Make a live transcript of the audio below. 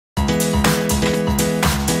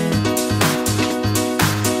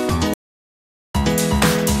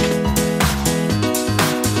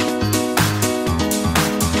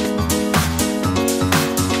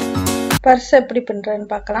Purse எப்படி பண்றேன்னு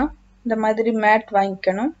பார்க்கலாம். இந்த மாதிரி மேட்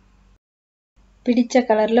வாங்கிக்கணும். பிடிச்ச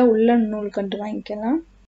கலர்ல உள்ளன் நூல் கண்டு வாங்கிக்கலாம்.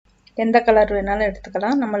 எந்த கலர் வேணாலும்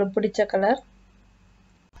எடுத்துக்கலாம், நம்மளுக்கு பிடிச்ச கலர்.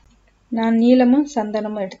 நான் நீலமும்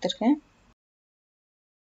சந்தனமும் எடுத்திருக்கேன்.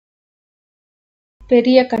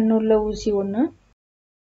 பெரிய கண்ணுள்ள ஊசி ஒன்று,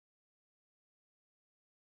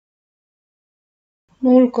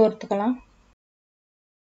 நூல் கோர்த்துக்கலாம்.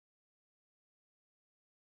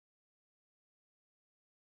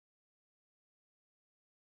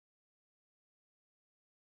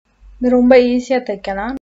 இது ரொம்ப ஈஸியா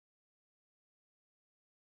தைக்கலாம்.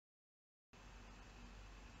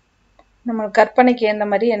 நம்ம கற்பனைக்கு ஏந்த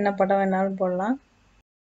மாதிரி என்ன படம் வேணாலும் போடலாம்.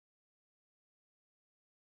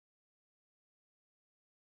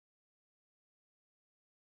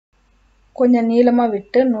 கொஞ்சம் நீளமா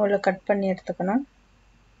விட்டு நூலை கட் பண்ணி எடுத்துக்கணும்.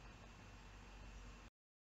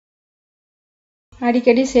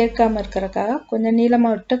 அடிக்கடி சேர்க்காம இருக்கிறதுக்காக கொஞ்சம் நீளமா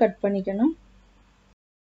விட்டு கட் பண்ணிக்கணும்.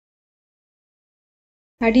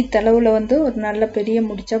 அடித்தளவுல வந்து ஒரு நல்ல பெரிய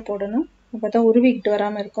முடிச்சா போடணும், அப்பதான் உருவிக்கிட்டு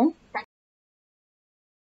வராம இருக்கும்.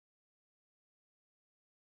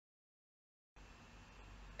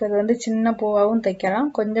 இது வந்து சின்ன பூவாவும் தைக்கலாம்,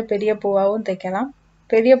 கொஞ்சம் பெரிய பூவாவும் தைக்கலாம்.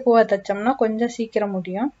 பெரிய பூவா தைச்சோம்னா கொஞ்சம் சீக்கிரம்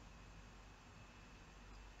முடியும்.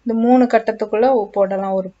 இந்த 3 கட்டத்துக்குள்ள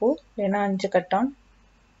போடலாம் ஒரு பூ, இல்லைன்னா 5 கட்டம்.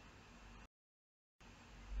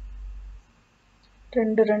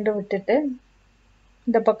 2 விட்டுட்டு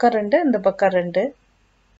இந்த பக்கம் 2, இந்த பக்கம் 2,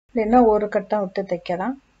 இல்லைன்னா ஒரு கட்டம் விட்டு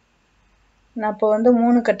தைக்கலாம். நான் இப்போ வந்து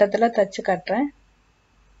 3 கட்டத்துல தச்சு காட்டுறேன்.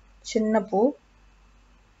 சின்ன பூ,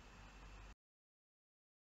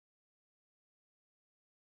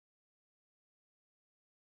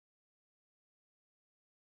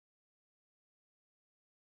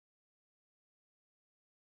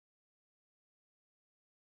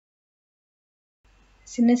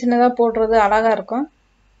 சின்ன சின்னதா போடுறது அழகா இருக்கும்,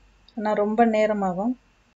 ஆனா ரொம்ப நேரமாகும்.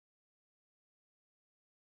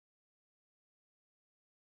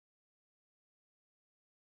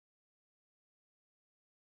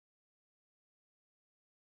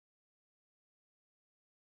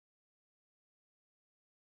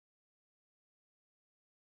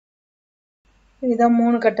 இதுதான்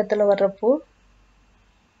 3 கட்டத்துல வர்ற பூ.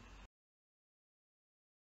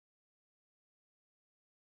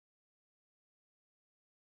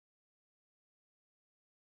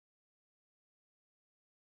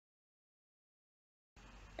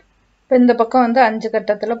 இப்போ இந்த பக்கம் வந்து 5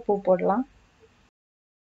 கட்டத்துல பூ போடலாம்.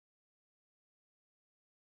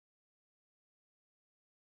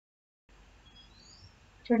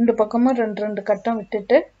 ரெண்டு பக்கமும் 2 கட்டம்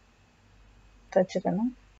விட்டுட்டு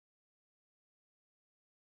தச்சுக்கணும்.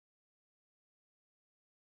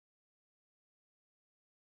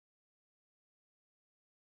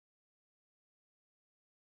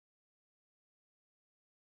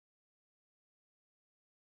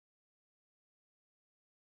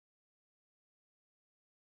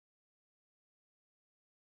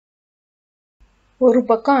 ஒரு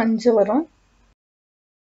பக்கம் 5 வரும்.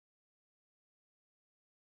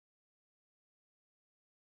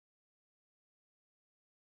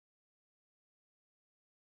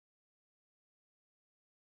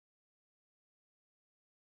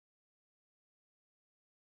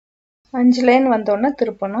 அஞ்சு லைன் வந்தோடனே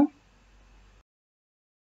திருப்பணும்.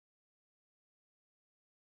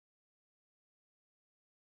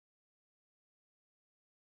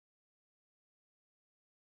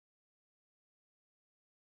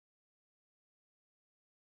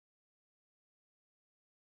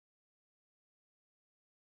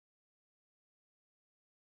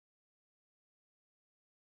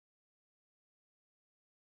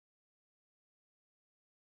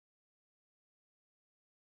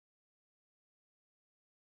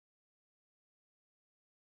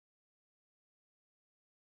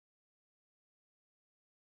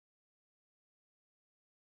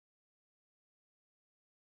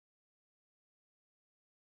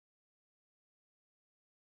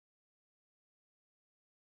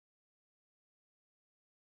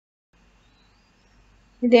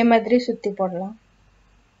 இதே மாதிரி சுத்தி போடலாம்.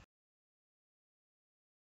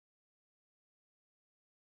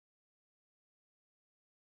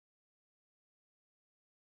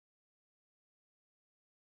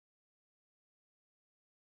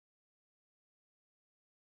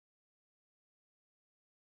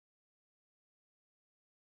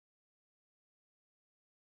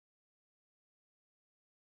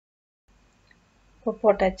 இப்போ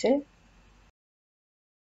போட்டாச்சு.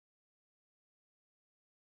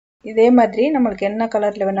 இதே மாதிரி நம்மளுக்கு என்ன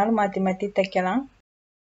கலர்ல வேணாலும் மாத்தி மாத்தி தைக்கலாம்.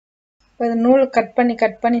 இப்போ நூல் கட்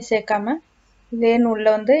பண்ணி சேர்க்காம இதே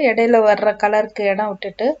நூல்ல வந்து இடையில வர்ற கலருக்கு இடம்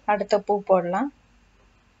விட்டுட்டு அடுத்த பூ போடலாம்.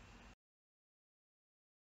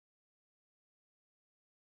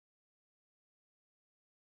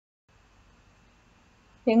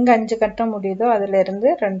 எங்க 5 கட்டம் முடியுதோ அதுல இருந்து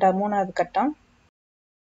 3வது கட்டம்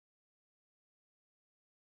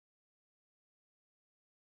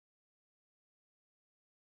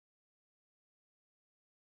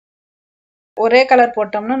ஒரே கலர்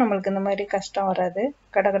போட்டோம்னா நமக்கு இந்த மாதிரி கஷ்டம் வராது.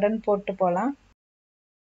 கடகடன்னு போட்டு போலாம்.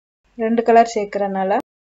 2 கலர் சேர்க்கறனால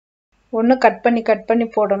ஒன்னு கட் பண்ணி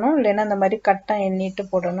போடணும், இல்லைன்னா இந்த மாதிரி கட்டம் எண்ணிட்டு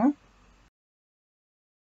போடணும்.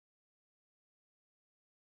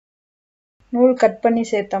 நூல் கட் பண்ணி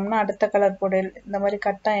சேர்த்தோம்னா அடுத்த கலர் போட இந்த மாதிரி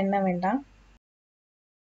கட்டம் எண்ண வேண்டாம்.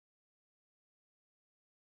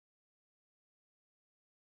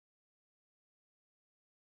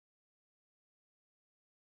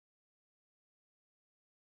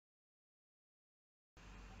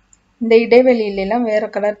 இந்த இடைவெளியில எல்லாம் வேற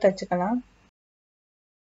கலர் தச்சுக்கலாம்.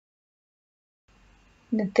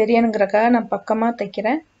 இந்த தெரியணுங்கிறக்காக நான் பக்கமா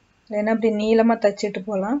தைக்கிறேன், இல்லைன்னா அப்படி நீளமா தச்சிட்டு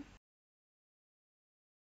போலாம்.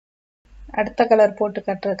 அடுத்த கலர் போட்டு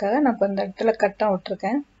கட்டுறதுக்காக நான் இப்போ இந்த இடத்துல கட்டம்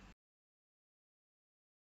விட்டுருக்கேன்.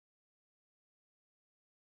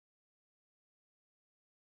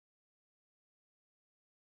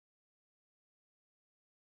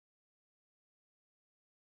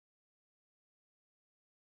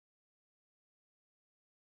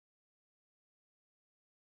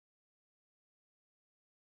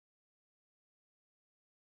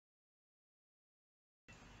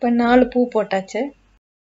 இப்போ 4 பூ போட்டாச்சு.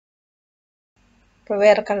 இப்போ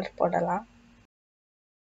வேற கலர் போடலாம்.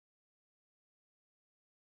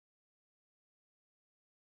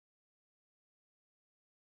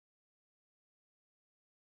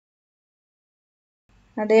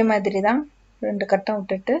 அதே மாதிரி தான் 2 கட்டம்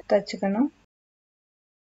விட்டுட்டு தச்சுக்கணும்.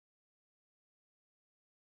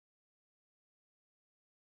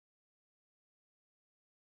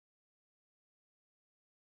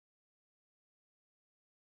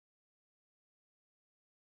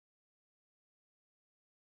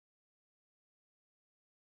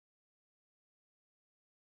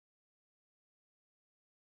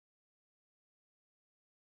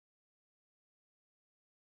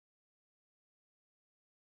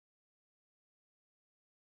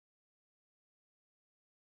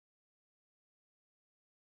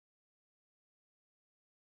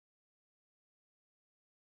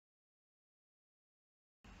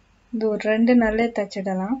 இது ஒரு 2 நாள்லயே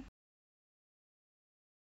தச்சிடலாம்.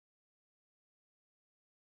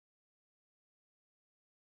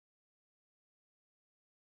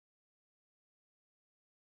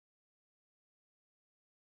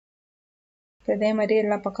 இதே மாதிரி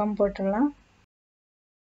எல்லா பக்கமும் போட்டுடலாம்.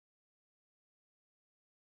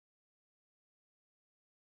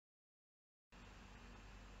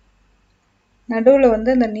 நடுவுல வந்து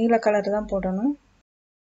இந்த நீல கலர் தான் போடணும்.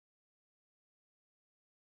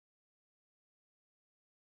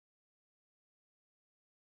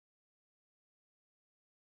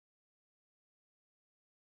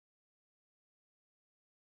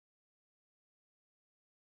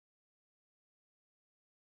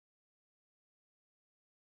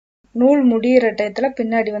 நூல் முடியிற டயத்துல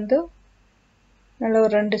பின்னாடி வந்து நல்ல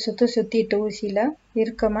ஒரு 2 சுத்து சுத்திட்டு ஊசியில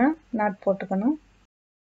இறுக்கமா நாட் போட்டுக்கணும்.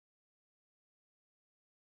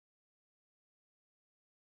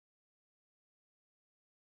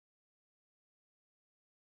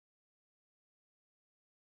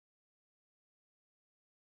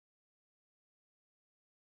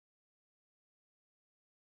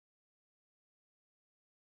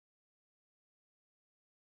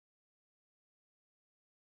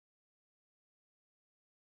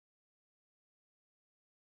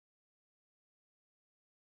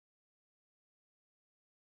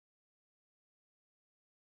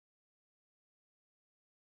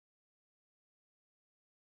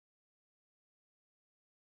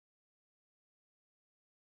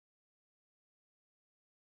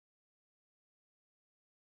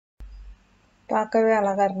 பார்க்கவே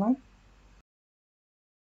அழகா இருக்கும்.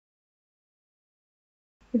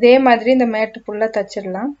 இதே மாதிரி இந்த மேட்டு ஃபுல்லா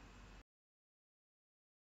தச்சிடலாம்.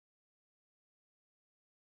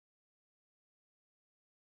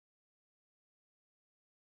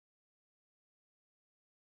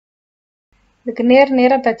 இதுக்கு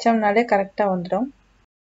நேரா தச்சோம்னாலே கரெக்டா வந்துடும்.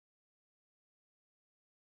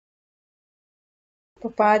 இப்போ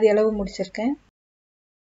பாதி அளவு முடிச்சிருக்கேன்.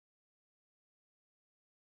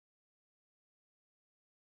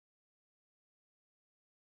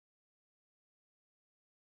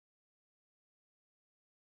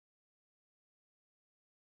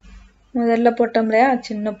 முதல்ல போட்டோம் இல்லையா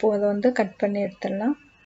சின்ன பூ, அதை வந்து கட் பண்ணி எடுத்துடலாம்.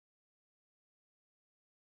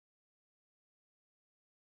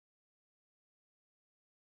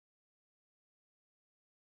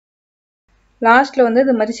 லாஸ்ட்ல வந்து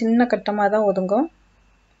இது மாதிரி சின்ன கட்டமா தான் ஒதுங்கும்.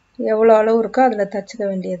 எவ்வளோ அளவு இருக்கோ அதில் தச்சுக்க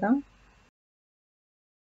வேண்டியதுதான்.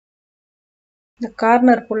 இந்த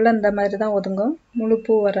கார்னர் ஃபுல்லாக இந்த மாதிரி தான் ஒதுங்கும், முழு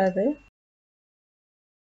பூ வராது.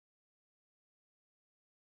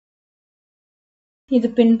 இது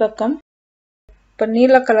பின்பக்கம். இப்போ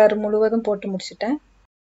நீல கலர் முழுவதும் போட்டு முடிச்சிட்டேன்.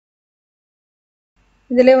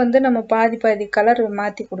 இதிலே வந்து நம்ம பாதி பாதி கலர்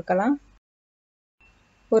மாற்றி கொடுக்கலாம்.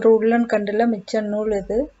 ஒரு உள்ளன் கண்டில் மிச்ச நூல்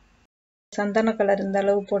இது சந்தன கலர் இந்த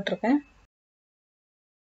அளவு போட்டிருக்கேன்.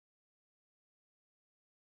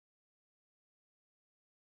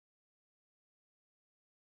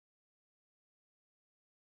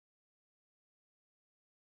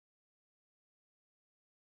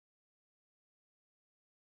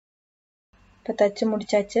 இப்போ தச்சு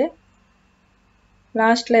முடிச்சாச்சு.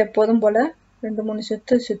 லாஸ்ட்டில் எப்போதும் போல் 2-3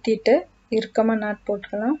 சுற்று சுற்றிட்டு இறுக்கமாக நாட்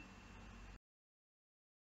போட்டுக்கலாம்.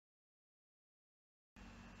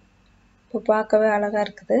 இப்போ பார்க்கவே அழகாக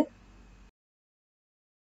இருக்குது.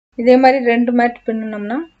 இதே மாதிரி 2 மேட்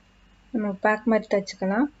பின்னணும்னா நம்ம பேக் மாதிரி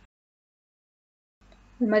தைச்சிக்கலாம்.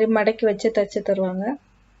 இந்த மாதிரி மடக்கி வச்சு தைச்சி தருவாங்க.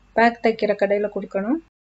 பேக் தைக்கிற கடையில் கொடுக்கணும்.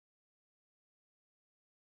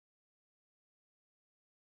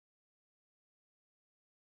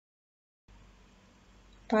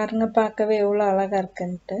 பாருங்க, பார்க்கவே எவ்வளோ அழகா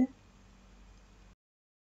இருக்குன்ட்டு.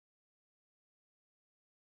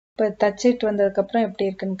 இப்போ தச்சிட்டு வந்ததுக்கப்புறம் எப்படி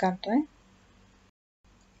இருக்குன்னு காட்டுறேன்.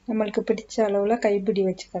 நம்மளுக்கு பிடிச்ச அளவில் கைப்பிடி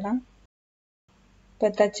வச்சுக்கலாம். இப்போ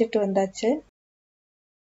தச்சிட்டு வந்தாச்சு.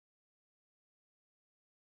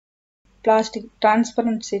 பிளாஸ்டிக்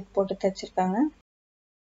டிரான்ஸ்பரண்ட் ஷீட் போட்டு தச்சிருக்காங்க.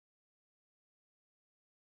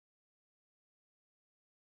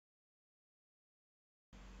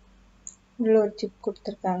 உள்ள ஒரு ஜிப்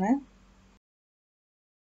கொடுத்துருக்காங்க.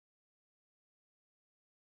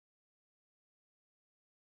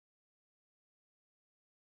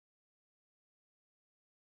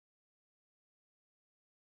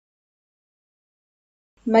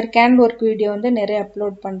 இந்த மாதிரி கேன் ஒர்க் வீடியோ வந்து நிறைய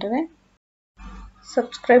அப்லோட் பண்ணுறேன்.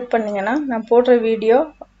 சப்ஸ்கிரைப் பண்ணிங்கன்னா நான் போடுற வீடியோ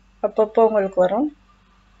அப்பப்போ உங்களுக்கு வரும்.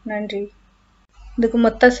 நன்றி. இதுக்கு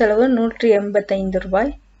மொத்த செலவு 185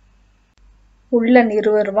 ரூபாய். உள்ளன்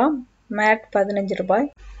 20 ரூபாய், மேட் 15 ரூபாய்,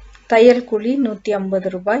 தையல் கூலி 150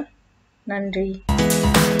 ரூபாய். நன்றி.